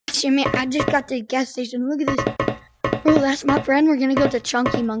Shimmy, I just got to the gas station. Look at this. Bro, that's my friend. We're gonna go to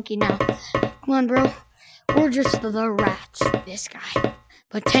Chunky Monkey now. Come on, bro. We're just the rats. This guy.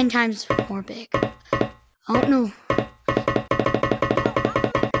 But 10 times more big. I don't know.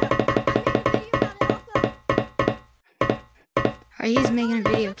 Alright, he's making a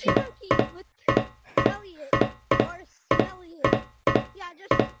video too.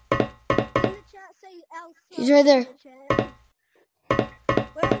 He's right there.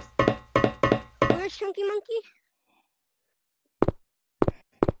 Where's Chunky Monkey?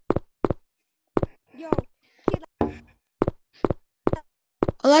 Yo, kid.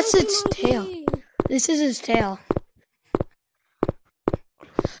 Oh, that's Chunky its Monkey. tail. This is his tail.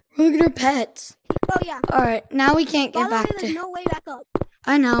 Look at our pets. Oh yeah. Alright, now we can't By get the way, back there's to... no way back up.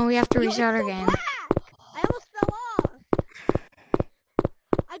 I know, we have to Yo, restart our it's so game. black. I almost fell off.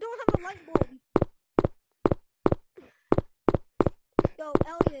 I don't have a light bulb. Yo,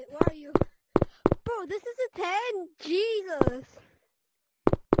 Elliot, where are you? Bro, this is a 10. Jesus.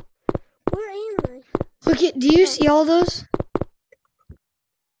 Where am I? Look at, do you see all those?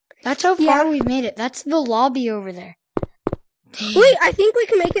 That's how far Yeah. we've made it. That's the lobby over there. Dang. Wait, I think we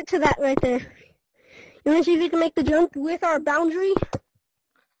can make it to that right there. You want to see if we can make the jump with our boundary?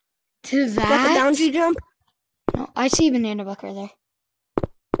 To Like the that? boundary jump? No, I see Banana Buck right there.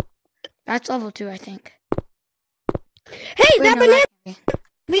 That's level 2, I think. Hey, Wait, that no, banana! that-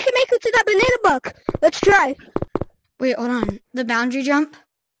 We can make it to that banana buck. Let's try. Wait, hold on. The boundary jump?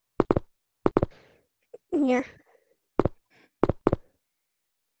 Yeah.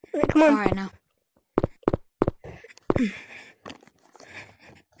 Wait, come on. Alright, now.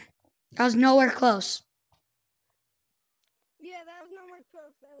 I was nowhere close. Yeah, that was nowhere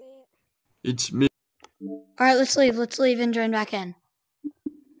close, Elliot. It's me. Alright, let's leave. Let's leave and join back in.